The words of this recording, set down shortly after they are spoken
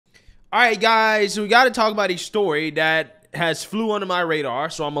All right, guys, so we got to talk about a story that has flew under my radar,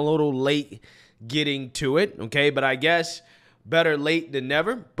 so I'm a little late getting to it, okay? But I guess better late than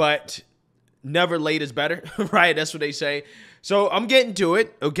never, but never late is better, right? That's what they say. So I'm getting to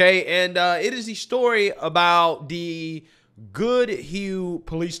it, okay? And it is the story about the Goodhue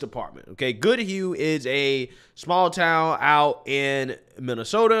Police Department, okay? Goodhue is a small town out in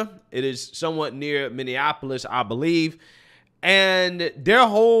Minnesota. It is somewhat near Minneapolis, I believe. And their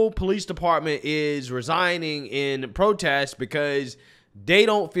whole police department is resigning in protest because they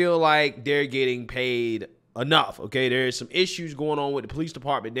don't feel like they're getting paid enough, okay? There's some issues going on with the police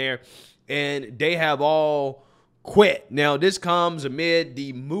department there, and they have all quit. Now, this comes amid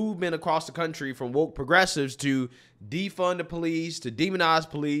the movement across the country from woke progressives to defund the police, to demonize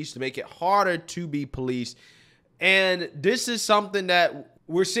police, to make it harder to be police. And this is something that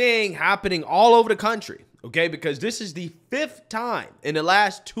we're seeing happening all over the country, okay? Because this is the 5th time in the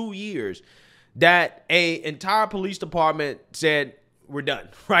last 2 years that an entire police department said, we're done,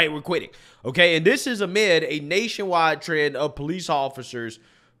 right? We're quitting, okay? And this is amid a nationwide trend of police officers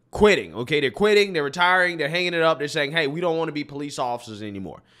quitting, okay? They're quitting, they're retiring, they're hanging it up, they're saying, hey, we don't want to be police officers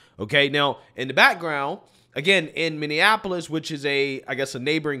anymore, okay? Now, in the background, again, in Minneapolis, which is I guess a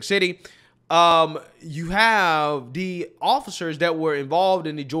neighboring city, you have the officers that were involved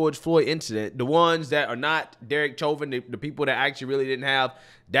in the George Floyd incident, the ones that are not Derek Chauvin, the people that actually really didn't have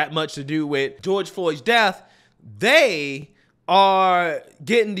that much to do with George Floyd's death. They are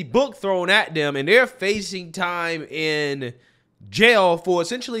getting the book thrown at them, and they're facing time in jail for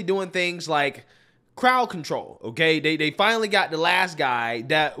essentially doing things like crowd control, okay? They finally got the last guy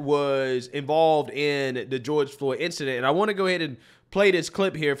that was involved in the George Floyd incident, and I want to go ahead and play this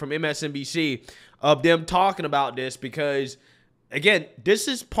clip here from MSNBC of them talking about this because, again, this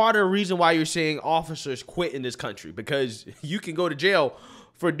is part of the reason why you're seeing officers quit in this country, because you can go to jail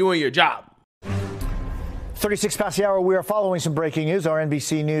for doing your job. 36 past the hour, we are following some breaking news. Our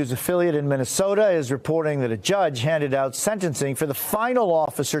NBC News affiliate in Minnesota is reporting that a judge handed out sentencing for the final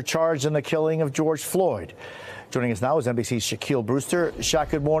officer charged in the killing of George Floyd. Joining us now is NBC's Shaquille Brewster. Shaq,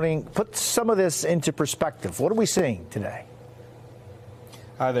 good morning. Put some of this into perspective. What are we seeing today?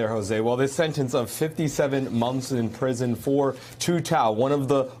 Hi there, Jose. Well, this sentence of 57 months in prison for Tu Tao, one of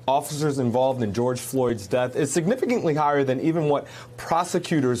the officers involved in George Floyd's death, is significantly higher than even what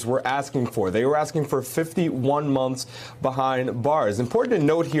prosecutors were asking for. They were asking for 51 months behind bars. Important to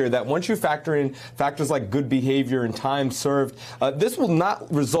note here that once you factor in factors like good behavior and time served, this will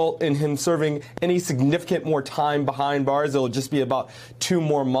not result in him serving any significant more time behind bars. It'll just be about 2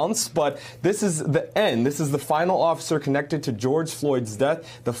 more months. But this is the end. This is the final officer connected to George Floyd's death,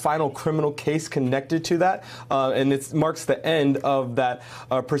 the final criminal case connected to that, and it marks the end of that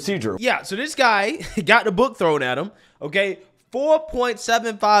procedure. Yeah, so this guy got the book thrown at him, okay?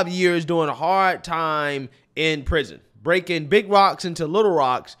 4.75 years doing a hard time in prison, breaking big rocks into little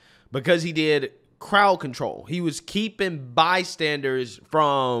rocks because he did crowd control. He was keeping bystanders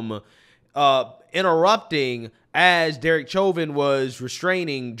from interrupting as Derek Chauvin was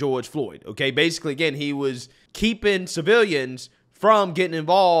restraining George Floyd, okay? Basically, again, he was keeping civilians from getting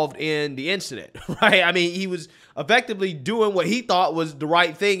involved in the incident, right? I mean, he was effectively doing what he thought was the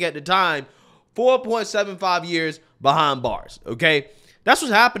right thing at the time. 4.75 years behind bars, okay? That's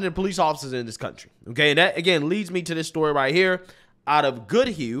what's happening to police officers in this country, okay? And that, again, leads me to this story right here out of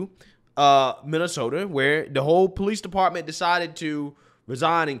Goodhue, Minnesota, where the whole police department decided to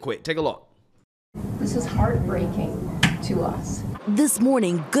resign and quit. Take a look. This is heartbreaking to us. This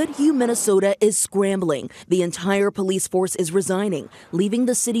morning, Goodhue, Minnesota is scrambling. The entire police force is resigning, leaving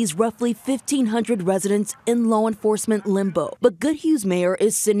the city's roughly 1,500 residents in law enforcement limbo. But Goodhue's mayor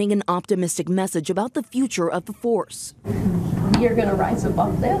is sending an optimistic message about the future of the force. We are going to rise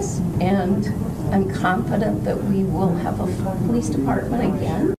above this, and I'm confident that we will have a police department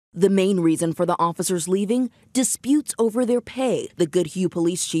again. The main reason for the officers leaving? Disputes over their pay. The Goodhue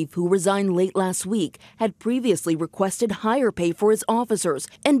police chief, who resigned late last week, had previously requested higher pay for his officers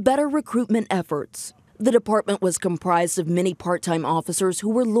and better recruitment efforts. The department was comprised of many part-time officers who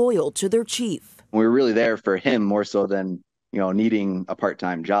were loyal to their chief. We were really there for him more so than, needing a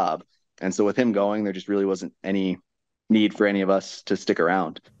part-time job. And so with him going, there just really wasn't any need for any of us to stick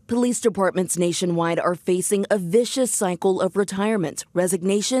around. Police departments nationwide are facing a vicious cycle of retirements,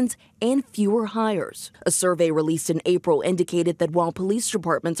 resignations, and fewer hires. A survey released in April indicated that while police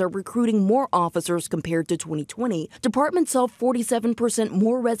departments are recruiting more officers compared to 2020, departments saw 47%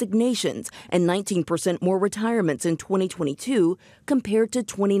 more resignations and 19% more retirements in 2022 compared to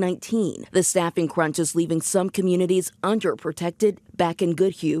 2019. The staffing crunch is leaving some communities underprotected. Back in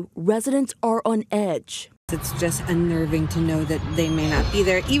Goodhue, residents are on edge. It's just unnerving to know that they may not be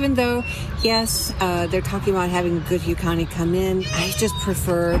there, even though, yes, they're talking about having Goodhue County come in. I just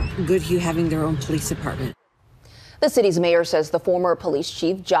prefer Goodhue having their own police department. The city's mayor says the former police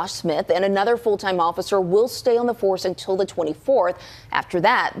chief, Josh Smith, and another full-time officer will stay on the force until the 24th. After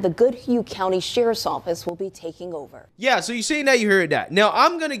that, the Goodhue County Sheriff's Office will be taking over. Yeah, so you see that, you heard that. Now,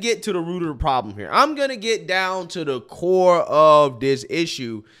 I'm going to get to the root of the problem here. I'm going to get down to the core of this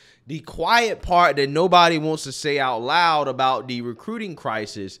issue, the quiet part that nobody wants to say out loud about the recruiting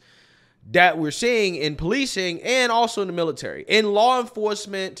crisis that we're seeing in policing and also in the military, in law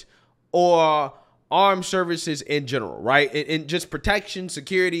enforcement or armed services in general, right? In just protection,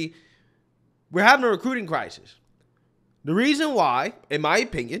 security. We're having a recruiting crisis. The reason why, in my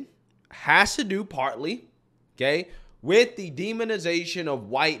opinion, has to do partly, okay, with the demonization of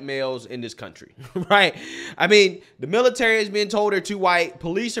white males in this country, right? I mean, the military is being told they're too white.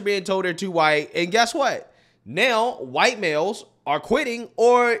 Police are being told they're too white. And guess what? Now, white males are quitting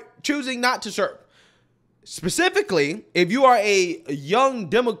or choosing not to serve. Specifically, if you are a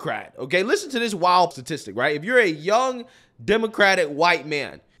young Democrat, okay, listen to this wild statistic, right? If you're a young Democratic white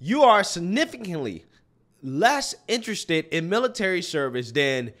man, you are significantly less interested in military service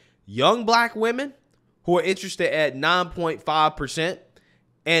than young black women, who are interested at 9.5%,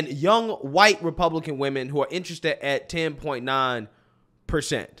 and young white Republican women who are interested at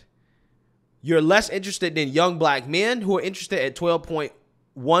 10.9%. You're less interested than young black men who are interested at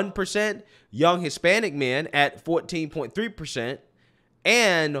 12.1%, young Hispanic men at 14.3%,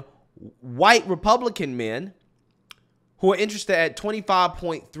 and white Republican men who are interested at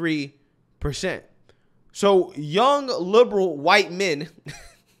 25.3%. So young liberal white men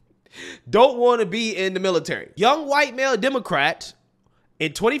don't want to be in the military. Young white male Democrats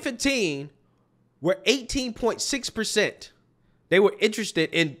in 2015 were 18.6%. They were interested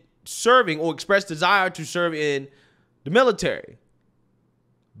in serving or expressed desire to serve in the military.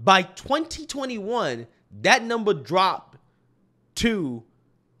 By 2021, that number dropped to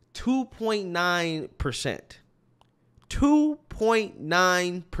 2.9%.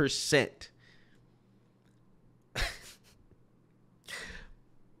 2.9%.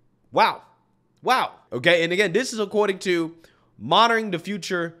 Wow. Wow. Okay. And again, this is according to Monitoring the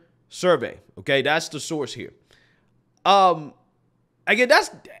Future survey. Okay. That's the source here. Again,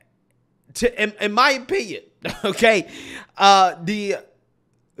 that's in my opinion. Okay. The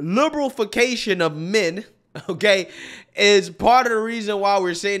liberalification of men, okay, is part of the reason why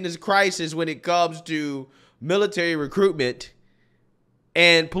we're seeing this crisis when it comes to military recruitment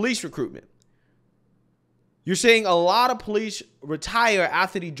and police recruitment. You're seeing a lot of police retire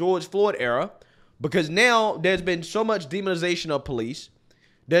after the George Floyd era because now there's been so much demonization of police.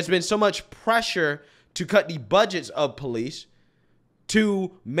 There's been so much pressure to cut the budgets of police,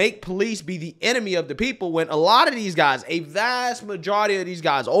 to make police be the enemy of the people, when a lot of these guys, a vast majority of these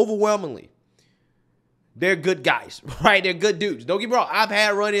guys, overwhelmingly, they're good guys, right? They're good dudes. Don't get me wrong. I've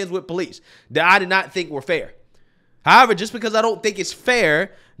had run-ins with police that I did not think were fair. However, just because I don't think it's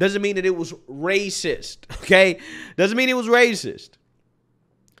fair doesn't mean that it was racist, okay? Doesn't mean it was racist.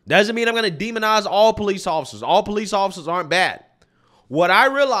 Doesn't mean I'm going to demonize all police officers. All police officers aren't bad. What I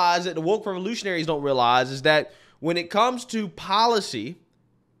realize that the woke revolutionaries don't realize is that when it comes to policy,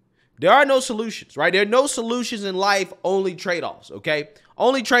 there are no solutions, right? There are no solutions in life, only trade-offs, okay?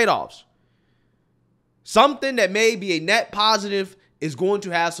 Only trade-offs. Something that may be a net positive is going to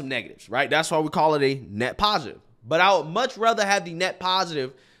have some negatives, right? That's why we call it a net positive. But I would much rather have the net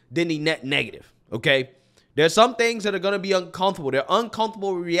positive than the net negative, okay? There's some things that are going to be uncomfortable. There are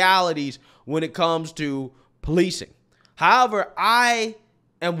uncomfortable realities when it comes to policing. However, I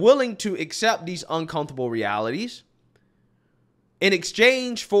am willing to accept these uncomfortable realities in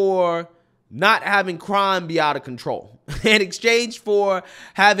exchange for not having crime be out of control, in exchange for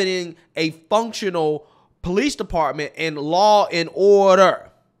having a functional police department and law and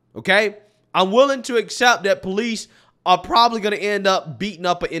order, okay? I'm willing to accept that police are probably going to end up beating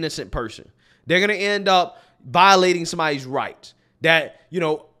up an innocent person. They're going to end up violating somebody's rights. That, you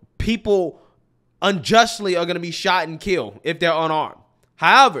know, people unjustly are going to be shot and killed if they're unarmed.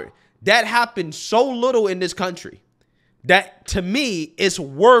 However, that happens so little in this country that, to me, it's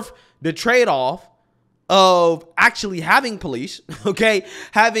worth the trade-off of actually having police, okay?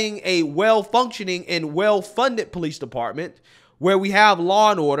 Having a well-functioning and well-funded police department where we have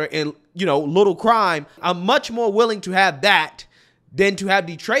law and order and, you know, little crime. I'm much more willing to have that than to have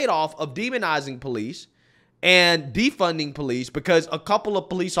the trade-off of demonizing police and defunding police because a couple of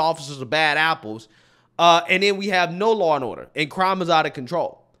police officers are bad apples, and then we have no law and order and crime is out of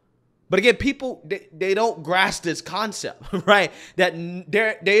control. But again, people, they don't grasp this concept, right? That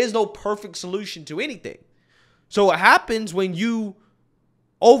there is no perfect solution to anything. So what happens when you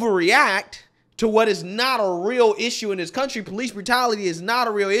overreact to what is not a real issue in this country? Police brutality is not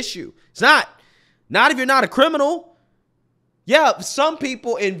a real issue. It's not. Not if you're not a criminal. Yeah, some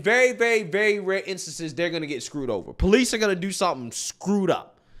people in very, very, very rare instances, they're going to get screwed over. Police are going to do something screwed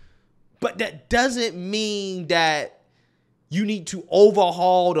up. But that doesn't mean that you need to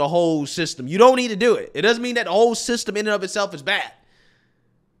overhaul the whole system. You don't need to do it. It doesn't mean that the whole system in and of itself is bad.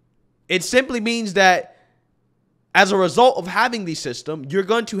 It simply means that as a result of having the system, you're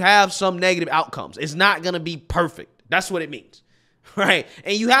going to have some negative outcomes. It's not going to be perfect. That's what it means, right?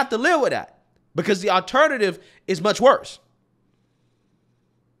 And you have to live with that because the alternative is much worse.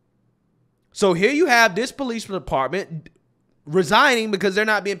 So here you have this police department resigning because they're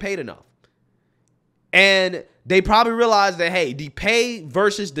not being paid enough. And they probably realize that, hey, the pay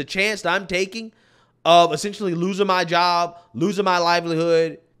versus the chance that I'm taking of essentially losing my job, losing my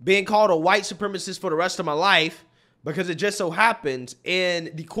livelihood, being called a white supremacist for the rest of my life, because it just so happens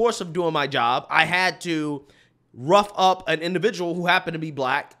in the course of doing my job, I had to rough up an individual who happened to be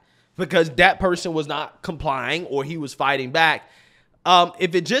black because that person was not complying or he was fighting back.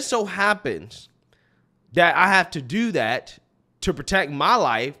 If it just so happens that I have to do that to protect my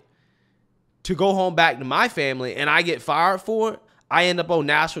life, to go home back to my family, and I get fired for it, I end up on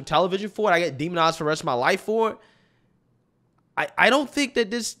national television for it, I get demonized for the rest of my life for it, I don't think that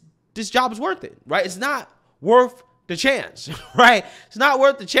this job is worth it, right? It's not worth the chance, right? It's not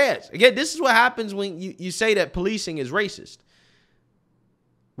worth the chance. Again, this is what happens when you say that policing is racist,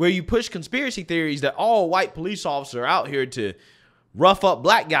 where you push conspiracy theories that all white police officers are out here to rough up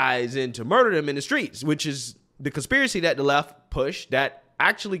black guys and to murder them in the streets, which is the conspiracy that the left push that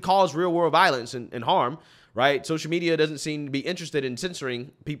actually cause real world violence and harm, right? Social media doesn't seem to be interested in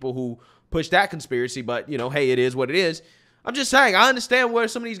censoring people who push that conspiracy, but, you know, hey, it is what it is. I'm just saying, I understand where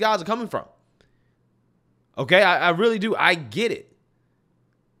some of these guys are coming from. Okay, I really do. I get it.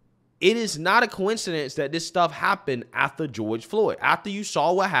 It is not a coincidence that this stuff happened after George Floyd. After you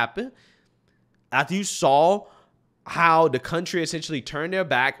saw what happened, after you saw how the country essentially turned their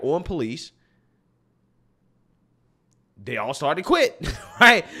back on police, they all started to quit,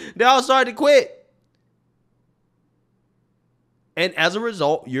 right? They all started to quit. And as a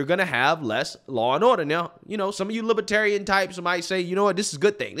result, you're going to have less law and order. Now, you know, some of you libertarian types might say, you know what, this is a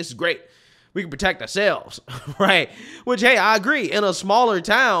good thing. This is great. We can protect ourselves, right? Which, hey, I agree. In a smaller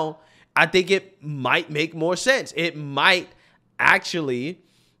town, I think it might make more sense. It might actually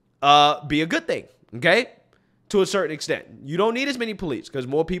be a good thing, okay? To a certain extent. You don't need as many police because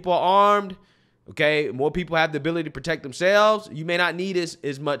more people are armed, okay? More people have the ability to protect themselves. You may not need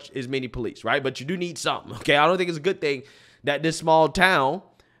as many police, right? But you do need something, okay? I don't think it's a good thing that this small town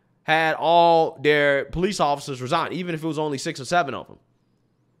had all their police officers resign, even if it was only 6 or 7 of them.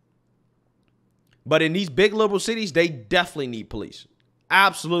 But in these big liberal cities, they definitely need police.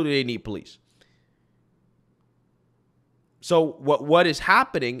 Absolutely, they need police. So what is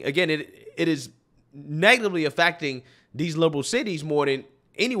happening, again, it is negatively affecting these liberal cities more than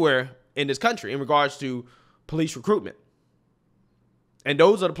anywhere in this country in regards to police recruitment. And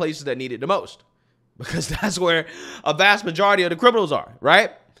those are the places that need it the most, because that's where a vast majority of the criminals are,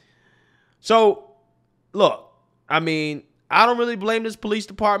 right? So, look, I mean, I don't really blame this police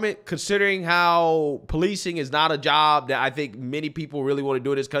department, considering how policing is not a job that I think many people really want to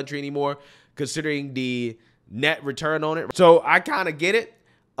do in this country anymore, considering the net return on it. So I kind of get it.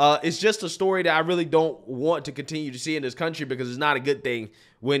 It's just a story that I really don't want to continue to see in this country, because it's not a good thing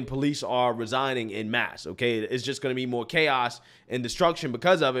when police are resigning en masse, okay? It's just going to be more chaos and destruction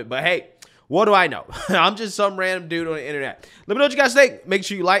because of it. But hey, what do I know? I'm just some random dude on the internet. Let me know what you guys think. Make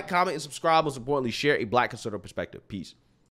sure you like, comment, and subscribe. Most importantly, share a Black conservative perspective. Peace.